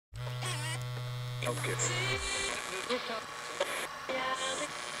Okay.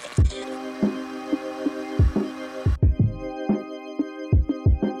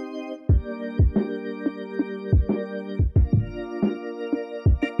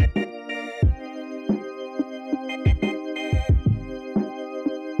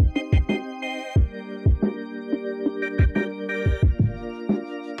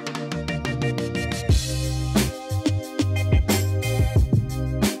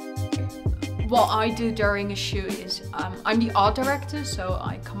 What I do during a shoot is I'm the art director, so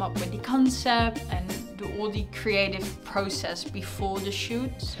I come up with the concept and do all the creative process before the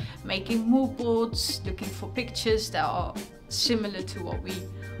shoot, making mood boards, looking for pictures that are similar to what we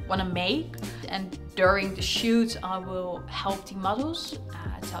want to make. And during the shoot I will help the models,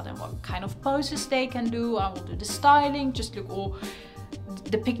 tell them what kind of poses they can do. I will do the styling, just look all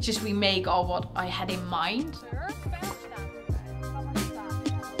the pictures we make are what I had in mind.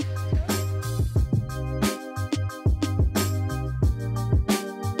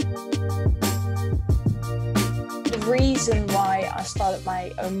 The reason why I started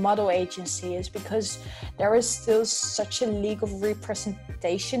my own model agency is because there is still such a lack of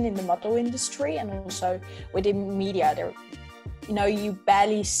representation in the model industry, and also within media. There, you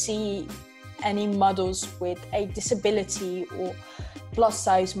barely see any models with a disability or plus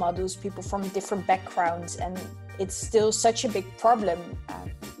size models, people from different backgrounds, and it's still such a big problem.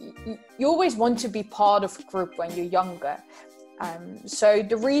 You always want to be part of a group when you're younger. So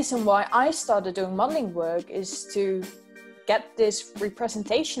the reason why I started doing modeling work is to get this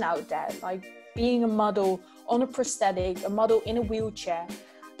representation out there, like being a model on a prosthetic, a model in a wheelchair,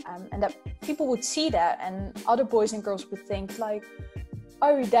 and that people would see that and other boys and girls would think like,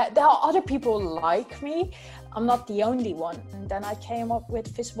 oh, there are other people like me, I'm not the only one. And then I came up with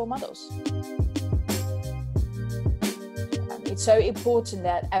visible models. It's so important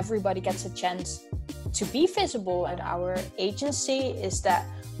that everybody gets a chance to be visible, and our agency is that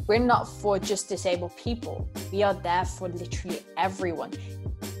we're not for just disabled people. We are there for literally everyone.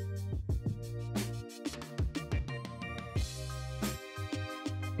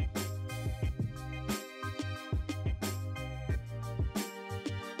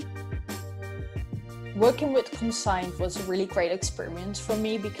 Working with Consigned was a really great experience for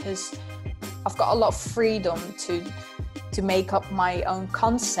me because I've got a lot of freedom to make up my own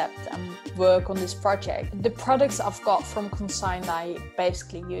concept and work on this project. The products I've got from Consigned I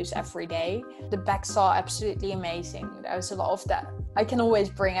basically use every day. The bags are absolutely amazing. There's a lot of that. I can always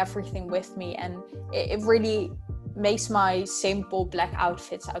bring everything with me, and it really makes my simple black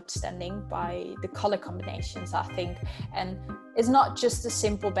outfits outstanding by the color combinations, I think. And it's not just a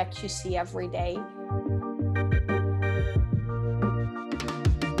simple bag you see every day.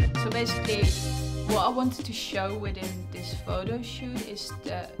 So basically, what I wanted to show within this photo shoot is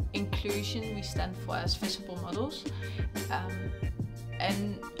the inclusion we stand for as visible models.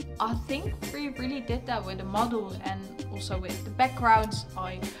 And I think we really did that with the models and also with the backgrounds.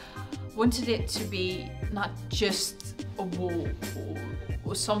 I wanted it to be not just a wall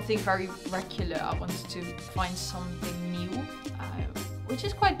or something very regular. I wanted to find something new, which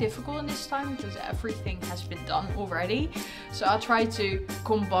is quite difficult in this time because everything has been done already. So I tried to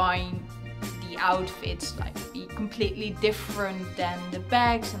combine the outfits, like be completely different than the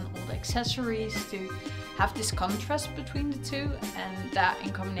bags and all the accessories, to have this contrast between the two, and that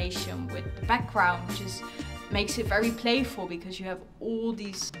in combination with the background just makes it very playful because you have all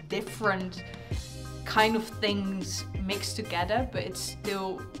these different kind of things mixed together, but it's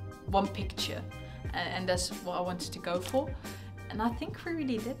still one picture, and that's what I wanted to go for, and I think we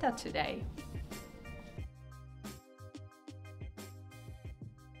really did that today.